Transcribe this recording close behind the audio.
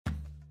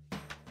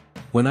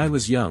When I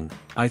was young,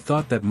 I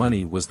thought that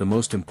money was the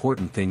most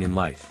important thing in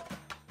life.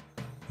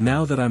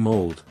 Now that I'm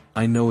old,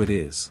 I know it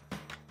is.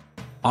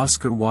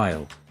 Oscar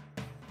Wilde.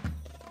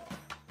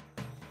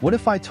 What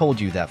if I told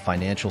you that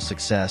financial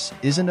success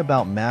isn't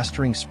about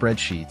mastering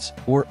spreadsheets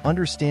or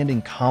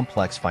understanding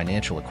complex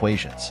financial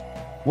equations?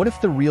 What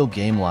if the real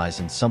game lies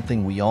in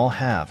something we all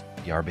have,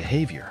 our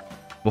behavior?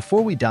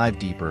 Before we dive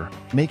deeper,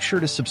 make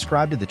sure to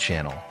subscribe to the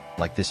channel,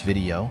 like this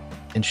video,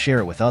 and share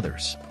it with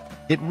others.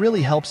 It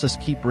really helps us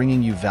keep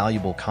bringing you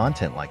valuable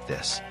content like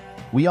this.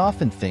 We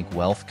often think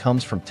wealth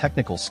comes from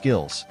technical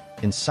skills,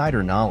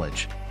 insider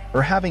knowledge,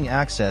 or having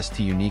access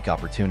to unique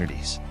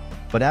opportunities.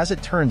 But as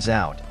it turns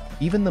out,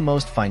 even the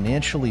most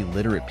financially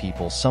literate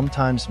people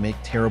sometimes make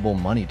terrible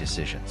money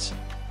decisions.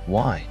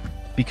 Why?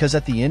 Because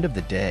at the end of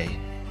the day,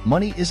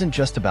 money isn't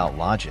just about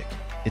logic,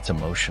 it's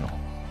emotional.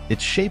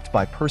 It's shaped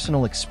by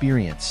personal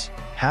experience,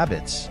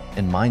 habits,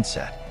 and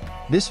mindset.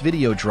 This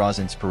video draws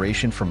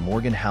inspiration from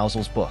Morgan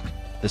Housel's book,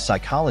 The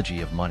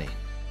Psychology of Money,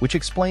 which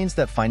explains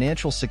that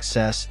financial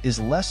success is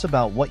less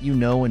about what you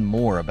know and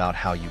more about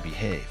how you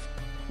behave.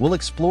 We'll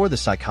explore the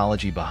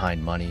psychology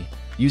behind money,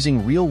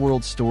 using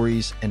real-world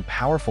stories and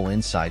powerful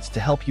insights to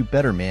help you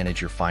better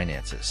manage your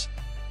finances.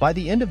 By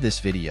the end of this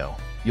video,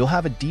 you'll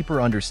have a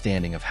deeper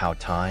understanding of how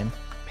time,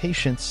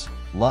 patience,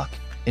 luck,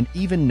 and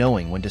even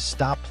knowing when to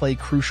stop play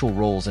crucial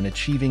roles in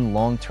achieving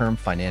long-term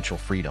financial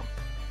freedom.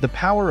 The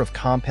power of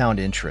compound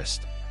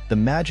interest, the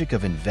magic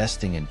of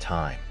investing in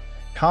time.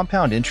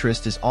 Compound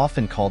interest is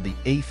often called the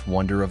eighth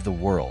wonder of the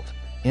world,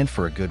 and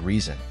for a good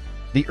reason.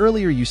 The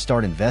earlier you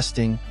start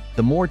investing,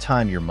 the more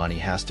time your money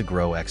has to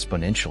grow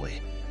exponentially.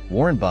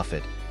 Warren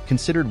Buffett,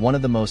 considered one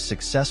of the most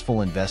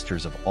successful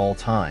investors of all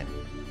time,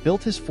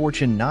 built his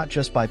fortune not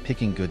just by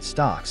picking good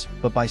stocks,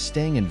 but by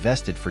staying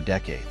invested for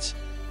decades.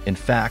 In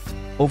fact,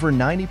 over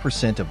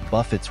 90% of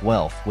Buffett's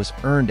wealth was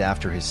earned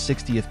after his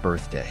 60th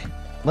birthday.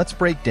 Let's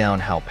break down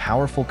how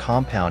powerful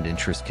compound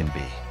interest can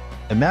be.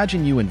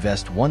 Imagine you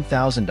invest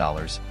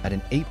 $1,000 at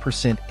an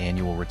 8%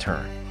 annual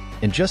return.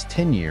 In just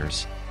 10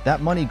 years,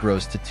 that money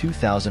grows to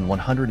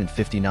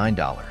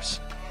 $2,159.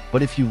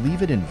 But if you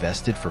leave it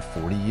invested for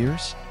 40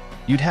 years,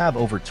 you'd have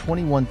over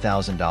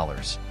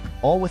 $21,000,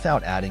 all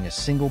without adding a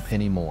single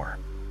penny more.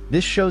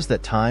 This shows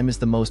that time is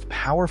the most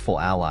powerful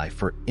ally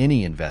for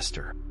any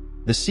investor.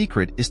 The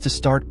secret is to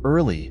start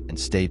early and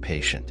stay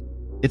patient.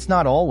 It's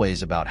not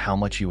always about how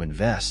much you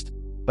invest,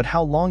 but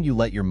how long you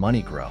let your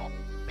money grow.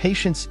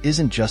 Patience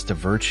isn't just a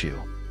virtue,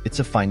 it's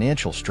a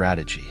financial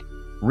strategy.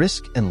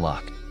 Risk and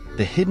luck,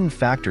 the hidden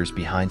factors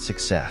behind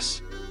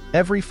success.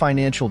 Every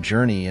financial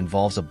journey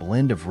involves a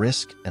blend of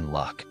risk and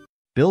luck.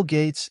 Bill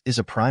Gates is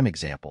a prime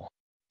example.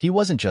 He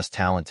wasn't just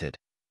talented,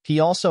 he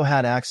also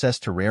had access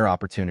to rare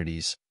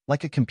opportunities,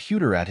 like a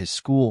computer at his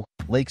school,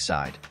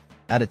 Lakeside,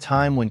 at a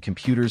time when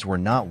computers were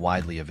not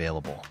widely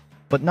available.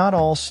 But not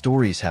all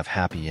stories have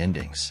happy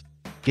endings.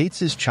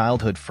 Gates's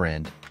childhood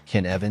friend,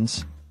 Ken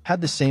Evans,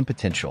 had the same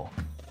potential,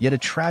 yet a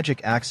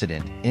tragic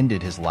accident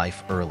ended his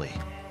life early.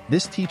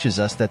 This teaches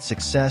us that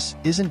success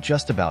isn't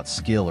just about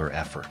skill or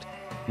effort.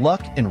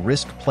 Luck and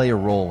risk play a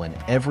role in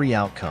every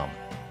outcome,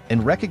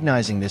 and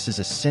recognizing this is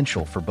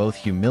essential for both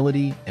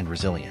humility and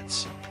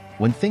resilience.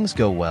 When things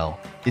go well,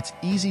 it's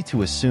easy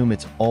to assume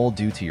it's all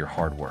due to your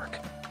hard work.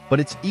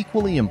 But it's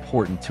equally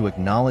important to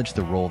acknowledge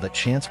the role that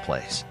chance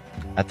plays.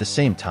 At the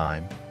same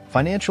time,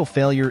 financial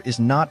failure is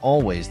not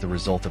always the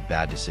result of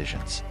bad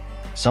decisions.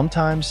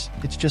 Sometimes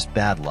it's just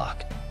bad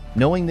luck.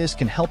 Knowing this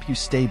can help you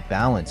stay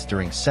balanced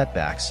during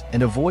setbacks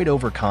and avoid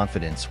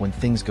overconfidence when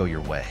things go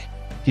your way.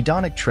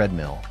 Hedonic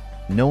treadmill,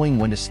 knowing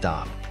when to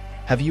stop.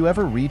 Have you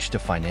ever reached a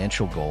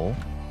financial goal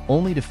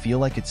only to feel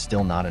like it's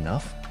still not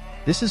enough?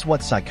 This is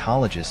what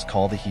psychologists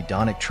call the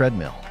hedonic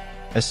treadmill.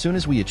 As soon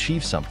as we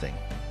achieve something,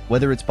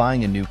 whether it's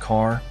buying a new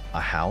car,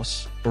 a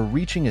house, or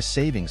reaching a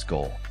savings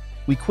goal,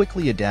 we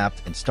quickly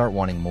adapt and start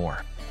wanting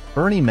more.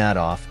 Bernie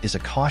Madoff is a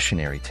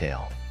cautionary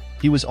tale.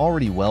 He was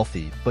already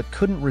wealthy, but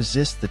couldn't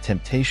resist the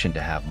temptation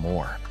to have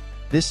more.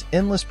 This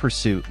endless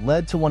pursuit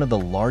led to one of the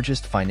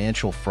largest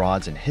financial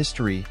frauds in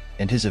history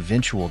and his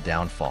eventual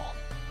downfall.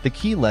 The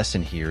key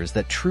lesson here is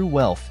that true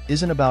wealth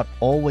isn't about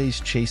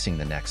always chasing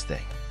the next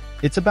thing.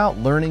 It's about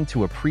learning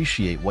to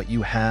appreciate what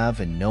you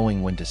have and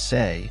knowing when to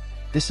say,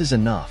 "This is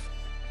enough."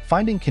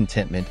 Finding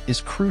contentment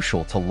is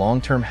crucial to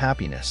long-term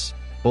happiness,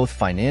 both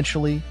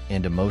financially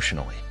and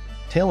emotionally.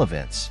 Tail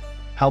events.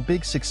 How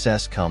big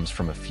success comes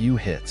from a few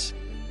hits.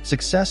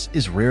 Success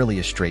is rarely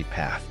a straight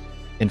path.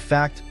 In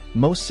fact,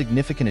 most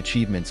significant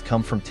achievements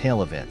come from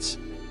tail events,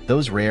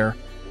 those rare,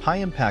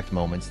 high-impact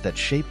moments that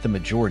shape the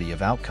majority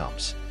of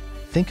outcomes.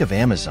 Think of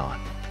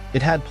Amazon.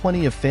 It had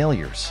plenty of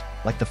failures,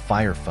 like the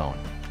Fire Phone,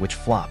 which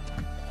flopped.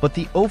 But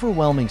the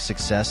overwhelming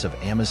success of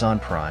Amazon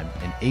Prime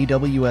and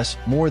AWS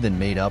more than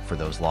made up for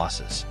those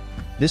losses.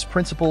 This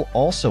principle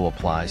also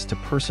applies to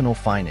personal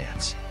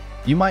finance.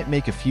 You might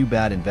make a few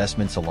bad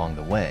investments along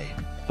the way,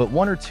 but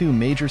one or two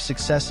major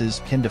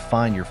successes can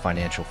define your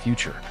financial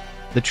future.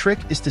 The trick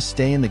is to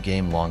stay in the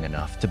game long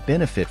enough to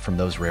benefit from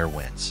those rare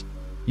wins.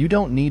 You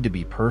don't need to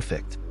be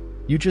perfect.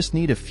 You just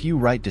need a few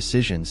right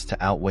decisions to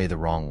outweigh the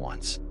wrong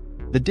ones.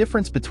 The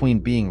difference between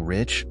being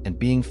rich and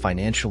being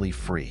financially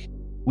free.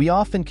 We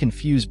often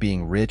confuse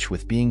being rich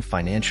with being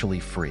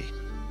financially free.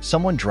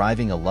 Someone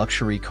driving a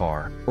luxury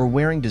car or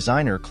wearing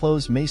designer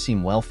clothes may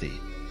seem wealthy,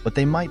 but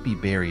they might be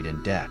buried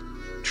in debt.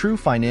 True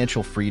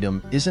financial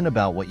freedom isn't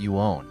about what you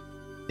own.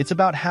 It's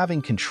about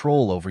having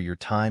control over your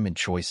time and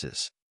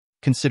choices.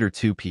 Consider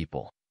two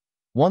people.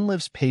 One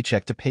lives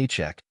paycheck to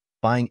paycheck,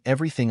 buying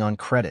everything on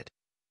credit,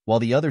 while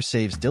the other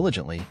saves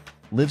diligently,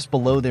 lives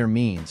below their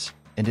means,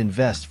 and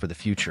invests for the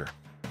future.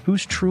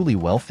 Who's truly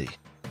wealthy?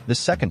 The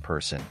second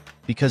person,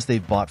 because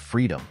they've bought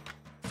freedom.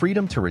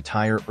 Freedom to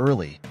retire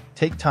early,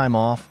 take time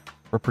off,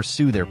 or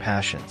pursue their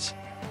passions.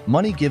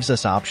 Money gives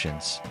us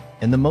options,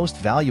 and the most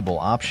valuable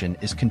option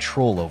is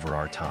control over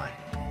our time.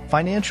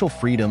 Financial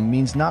freedom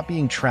means not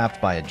being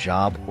trapped by a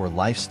job or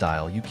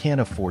lifestyle you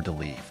can't afford to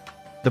leave.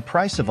 The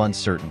price of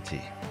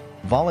uncertainty.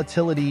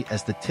 Volatility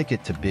as the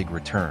ticket to big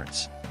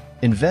returns.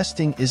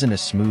 Investing isn't a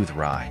smooth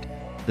ride.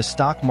 The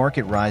stock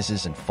market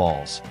rises and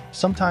falls,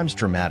 sometimes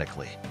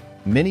dramatically.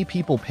 Many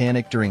people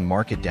panic during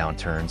market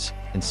downturns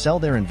and sell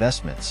their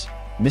investments,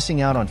 missing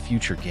out on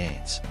future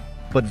gains.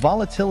 But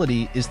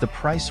volatility is the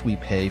price we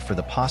pay for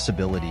the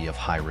possibility of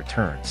high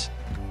returns.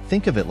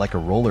 Think of it like a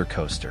roller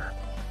coaster.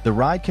 The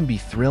ride can be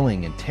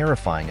thrilling and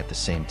terrifying at the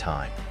same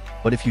time,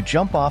 but if you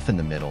jump off in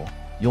the middle,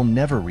 you'll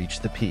never reach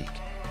the peak.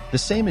 The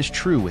same is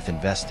true with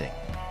investing.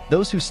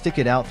 Those who stick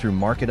it out through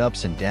market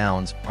ups and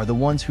downs are the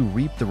ones who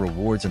reap the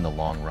rewards in the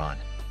long run.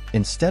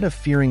 Instead of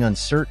fearing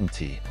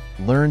uncertainty,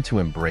 learn to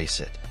embrace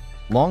it.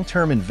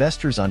 Long-term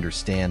investors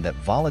understand that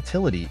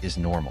volatility is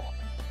normal.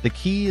 The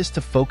key is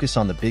to focus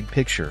on the big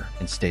picture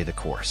and stay the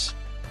course.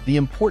 The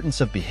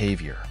importance of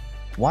behavior.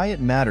 Why it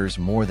matters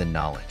more than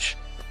knowledge.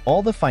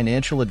 All the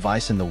financial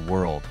advice in the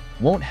world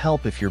won't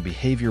help if your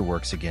behavior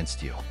works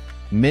against you.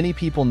 Many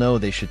people know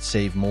they should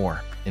save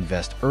more,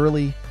 invest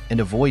early, and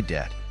avoid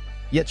debt,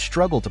 yet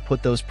struggle to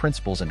put those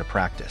principles into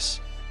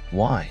practice.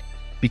 Why?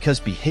 Because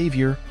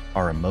behavior,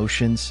 our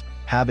emotions,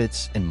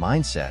 habits, and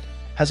mindset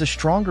has a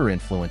stronger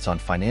influence on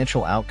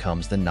financial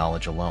outcomes than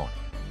knowledge alone.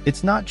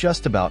 It's not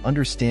just about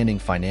understanding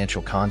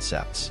financial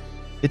concepts.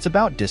 It's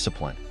about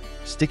discipline,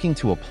 sticking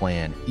to a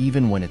plan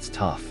even when it's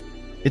tough.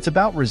 It's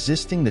about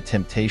resisting the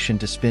temptation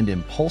to spend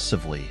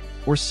impulsively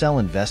or sell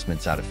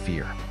investments out of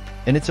fear.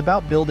 And it's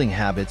about building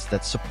habits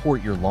that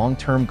support your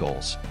long-term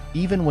goals,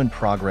 even when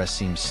progress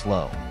seems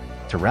slow.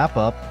 To wrap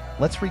up,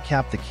 let's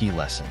recap the key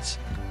lessons.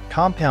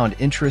 Compound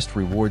interest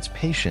rewards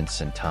patience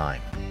and time.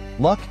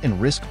 Luck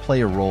and risk play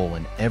a role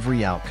in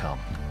every outcome.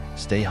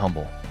 Stay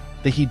humble.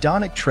 The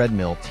hedonic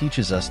treadmill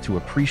teaches us to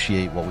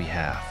appreciate what we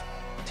have.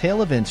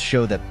 Tail events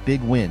show that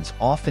big wins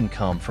often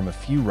come from a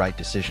few right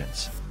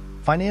decisions.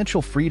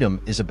 Financial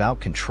freedom is about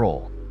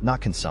control,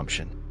 not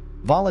consumption.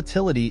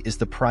 Volatility is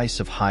the price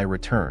of high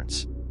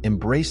returns.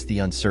 Embrace the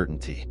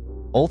uncertainty.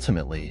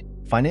 Ultimately,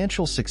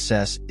 financial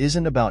success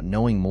isn't about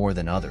knowing more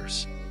than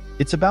others.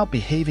 It's about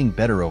behaving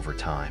better over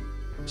time.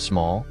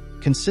 Small,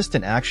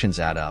 consistent actions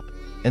add up,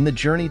 and the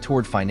journey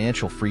toward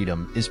financial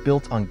freedom is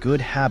built on good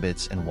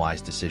habits and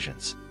wise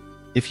decisions.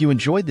 If you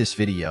enjoyed this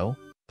video,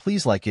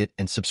 please like it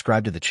and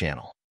subscribe to the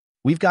channel.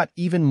 We've got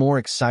even more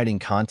exciting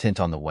content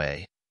on the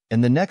way,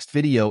 and the next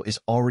video is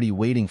already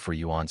waiting for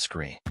you on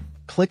screen.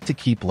 Click to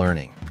keep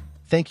learning.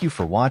 Thank you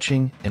for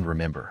watching, and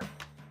remember,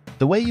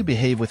 the way you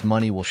behave with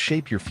money will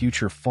shape your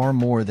future far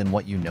more than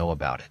what you know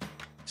about it.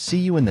 See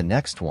you in the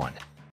next one.